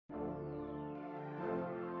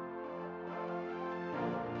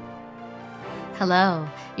Hello,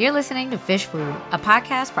 you're listening to Fish Food, a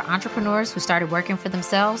podcast for entrepreneurs who started working for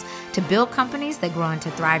themselves to build companies that grow into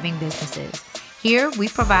thriving businesses. Here, we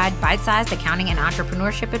provide bite-sized accounting and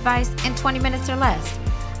entrepreneurship advice in 20 minutes or less.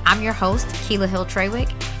 I'm your host, Keila Hill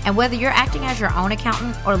Trawick, and whether you're acting as your own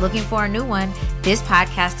accountant or looking for a new one, this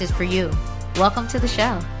podcast is for you. Welcome to the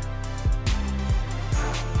show.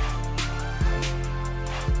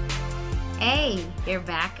 Hey, you're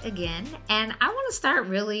back again. And I want to start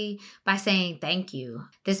really by saying thank you.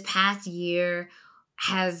 This past year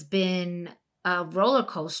has been a roller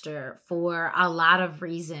coaster for a lot of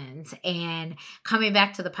reasons. And coming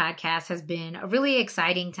back to the podcast has been a really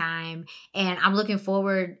exciting time. And I'm looking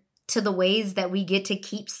forward to the ways that we get to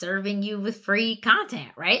keep serving you with free content,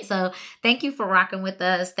 right? So thank you for rocking with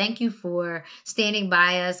us. Thank you for standing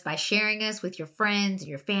by us, by sharing us with your friends,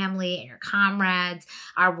 your family, and your comrades.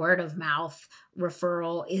 Our word of mouth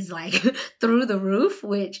referral is like through the roof,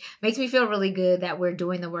 which makes me feel really good that we're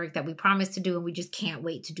doing the work that we promised to do, and we just can't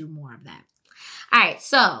wait to do more of that. All right,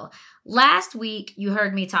 so last week, you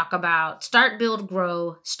heard me talk about Start, Build,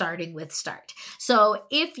 Grow, starting with Start. So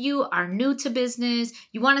if you are new to business,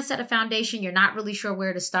 you want to set a foundation, you're not really sure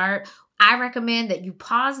where to start, I recommend that you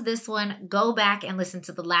pause this one, go back and listen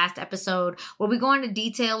to the last episode where we go into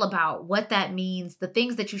detail about what that means, the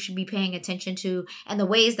things that you should be paying attention to, and the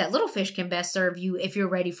ways that Little Fish can best serve you if you're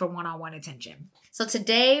ready for one-on-one attention. So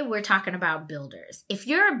today we're talking about builders. If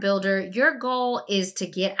you're a builder, your goal is to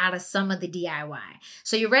get out of some of the DIY.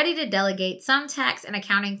 So you're ready to delegate some tax and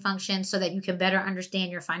accounting functions so that you can better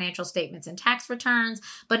understand your financial statements and tax returns,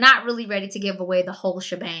 but not really ready to give away the whole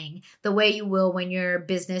shebang the way you will when your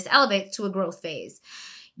business elevates to a growth phase.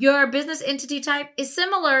 Your business entity type is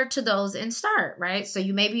similar to those in Start, right? So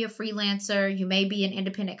you may be a freelancer, you may be an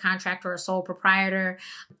independent contractor, a sole proprietor,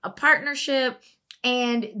 a partnership,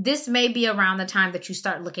 and this may be around the time that you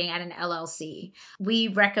start looking at an LLC. We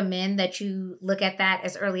recommend that you look at that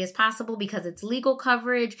as early as possible because it's legal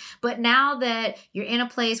coverage. But now that you're in a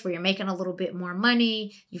place where you're making a little bit more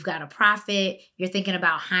money, you've got a profit, you're thinking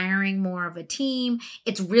about hiring more of a team,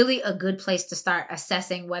 it's really a good place to start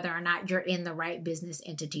assessing whether or not you're in the right business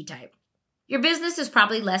entity type. Your business is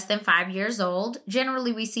probably less than 5 years old.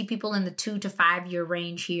 Generally, we see people in the 2 to 5 year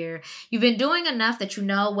range here. You've been doing enough that you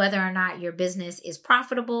know whether or not your business is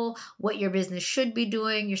profitable, what your business should be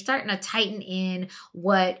doing. You're starting to tighten in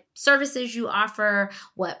what services you offer,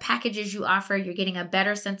 what packages you offer. You're getting a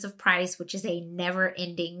better sense of price, which is a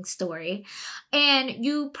never-ending story. And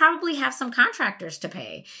you probably have some contractors to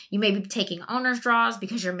pay. You may be taking owner's draws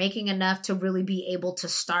because you're making enough to really be able to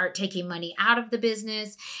start taking money out of the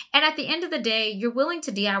business. And at the end of the day, you're willing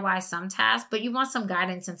to DIY some tasks, but you want some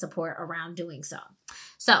guidance and support around doing so.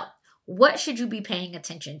 So, what should you be paying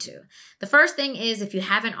attention to? The first thing is, if you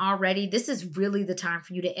haven't already, this is really the time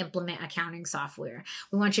for you to implement accounting software.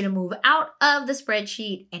 We want you to move out of the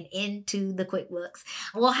spreadsheet and into the QuickBooks.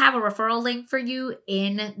 We'll have a referral link for you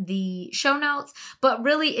in the show notes, but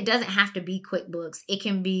really it doesn't have to be QuickBooks. It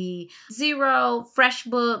can be Xero,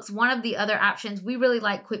 FreshBooks, one of the other options. We really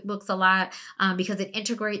like QuickBooks a lot because it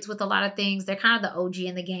integrates with a lot of things. They're kind of the OG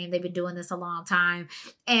in the game. They've been doing this a long time.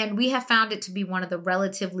 And we have found it to be one of the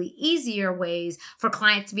relatively easier ways for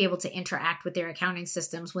clients to be able to interact with their accounting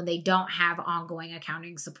systems when they don't have ongoing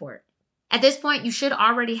accounting support. At this point, you should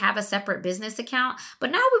already have a separate business account,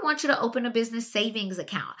 but now we want you to open a business savings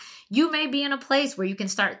account. You may be in a place where you can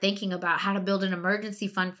start thinking about how to build an emergency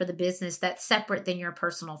fund for the business that's separate than your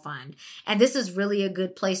personal fund. And this is really a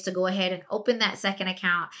good place to go ahead and open that second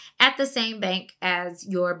account at the same bank as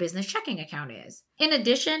your business checking account is. In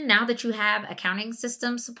addition, now that you have accounting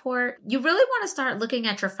system support, you really want to start looking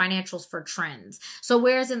at your financials for trends. So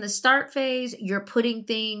whereas in the start phase, you're putting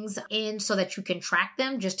things in so that you can track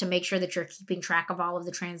them just to make sure that you're keeping track of all of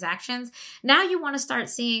the transactions. Now you want to start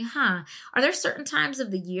seeing, are there certain times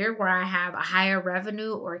of the year where I have a higher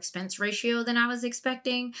revenue or expense ratio than I was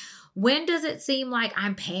expecting? When does it seem like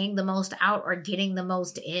I'm paying the most out or getting the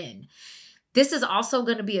most in? This is also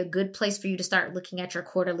going to be a good place for you to start looking at your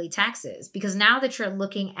quarterly taxes, because now that you're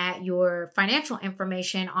looking at your financial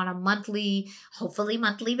information on a monthly, hopefully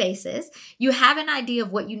monthly basis, you have an idea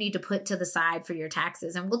of what you need to put to the side for your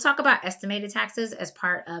taxes. And we'll talk about estimated taxes as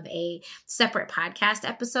part of a separate podcast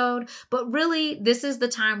episode. But really, this is the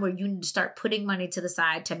time where you need to start putting money to the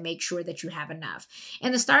side to make sure that you have enough.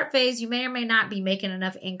 In the start phase, you may or may not be making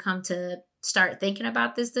enough income to start thinking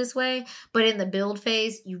about this way, but in the build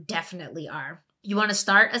phase, you definitely are. You want to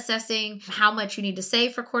start assessing how much you need to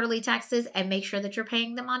save for quarterly taxes and make sure that you're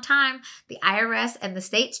paying them on time. The IRS and the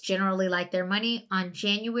states generally like their money on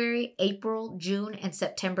January, April, June, and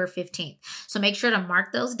September 15th. So make sure to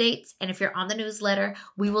mark those dates. And if you're on the newsletter,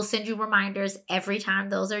 we will send you reminders every time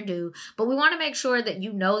those are due. But we want to make sure that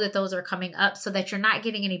you know that those are coming up so that you're not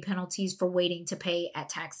getting any penalties for waiting to pay at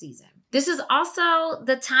tax season. This is also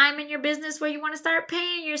the time in your business where you want to start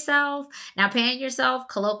paying yourself. Now, paying yourself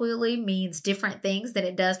colloquially means different things than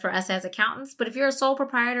it does for us as accountants. But if you're a sole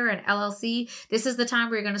proprietor and LLC, this is the time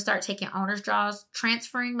where you're going to start taking owner's draws,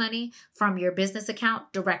 transferring money from your business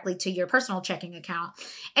account directly to your personal checking account.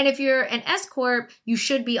 And if you're an S Corp, you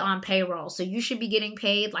should be on payroll. So you should be getting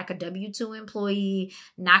paid like a W-2 employee,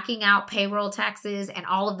 knocking out payroll taxes and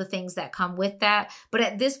all of the things that come with that. But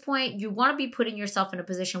at this point, you want to be putting yourself in a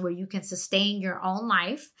position where you can sustain your own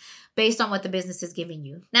life based on what the business is giving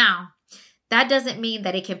you. Now, that doesn't mean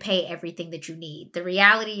that it can pay everything that you need. The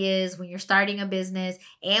reality is when you're starting a business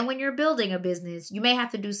and when you're building a business, you may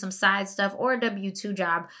have to do some side stuff or a W-2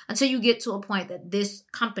 job until you get to a point that this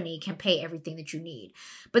company can pay everything that you need.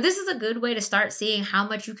 But this is a good way to start seeing how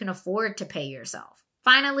much you can afford to pay yourself.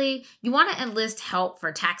 Finally, you want to enlist help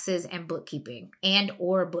for taxes and bookkeeping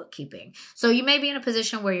or bookkeeping. So you may be in a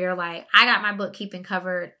position where you're like, I got my bookkeeping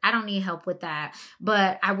covered. I don't need help with that,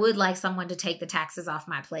 but I would like someone to take the taxes off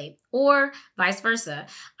my plate, or vice versa.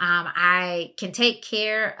 I can take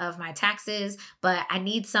care of my taxes, but I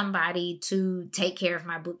need somebody to take care of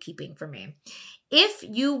my bookkeeping for me. If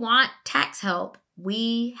you want tax help,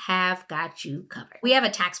 we have got you covered. We have a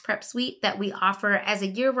tax prep suite that we offer as a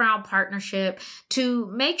year-round partnership to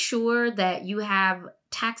make sure that you have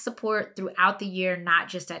tax support throughout the year, not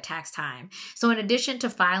just at tax time. So in addition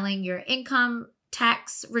to filing your income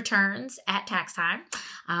tax returns at tax time.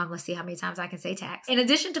 Let's see how many times I can say tax. In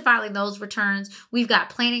addition to filing those returns, we've got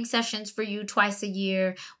planning sessions for you twice a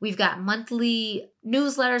year. We've got monthly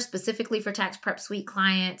newsletters specifically for Tax Prep Suite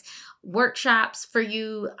clients, workshops for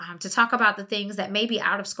you to talk about the things that may be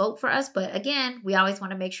out of scope for us. But again, we always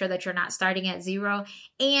want to make sure that you're not starting at zero,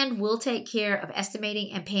 and we'll take care of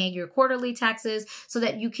estimating and paying your quarterly taxes so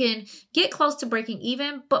that you can get close to breaking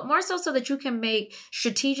even, but more so that you can make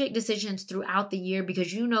strategic decisions throughout the year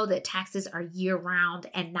because you know that taxes are year round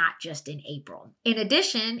and not just in April. In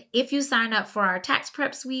addition, if you sign up for our Tax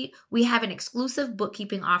Prep Suite, we have an exclusive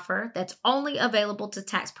bookkeeping offer that's only available to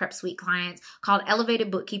Tax Prep Suite clients called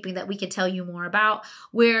Elevated Bookkeeping that we can tell you more about,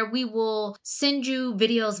 where we will send you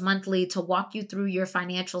videos monthly to walk you through your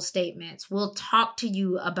financial statements. We'll talk to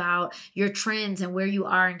you about your trends and where you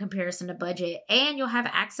are in comparison to budget, and you'll have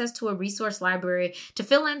access to a resource library to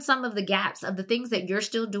fill in some of the gaps of the things that you're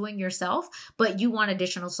still doing yourself, but you want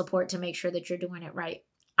additional support to make sure that you're doing it right.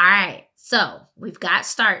 All right, so we've got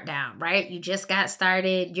Start Down, right? You just got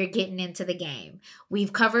started. You're getting into the game.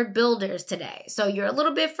 We've covered Builders today. So you're a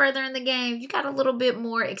little bit further in the game. You got a little bit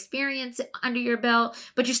more experience under your belt,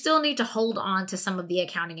 but you still need to hold on to some of the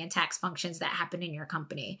accounting and tax functions that happen in your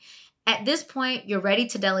company. At this point, you're ready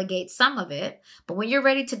to delegate some of it, but when you're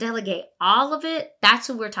ready to delegate all of it, that's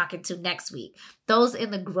who we're talking to next week, those in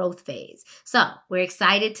the growth phase. So we're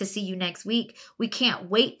excited to see you next week. We can't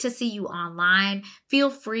wait to see you online. Feel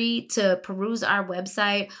free to peruse our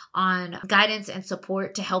website on guidance and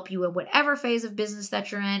support to help you in whatever phase of business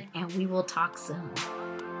that you're in, and we will talk soon.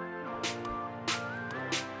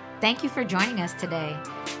 Thank you for joining us today.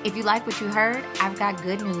 If you like what you heard, I've got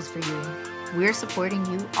good news for you. We're supporting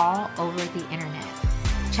you all over the internet.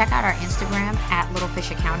 Check out our Instagram at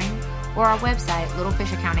Littlefish Accounting or our website,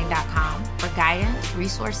 littlefishaccounting.com, for guidance,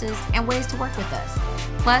 resources, and ways to work with us.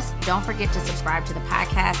 Plus, don't forget to subscribe to the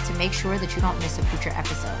podcast to make sure that you don't miss a future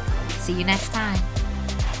episode. See you next time.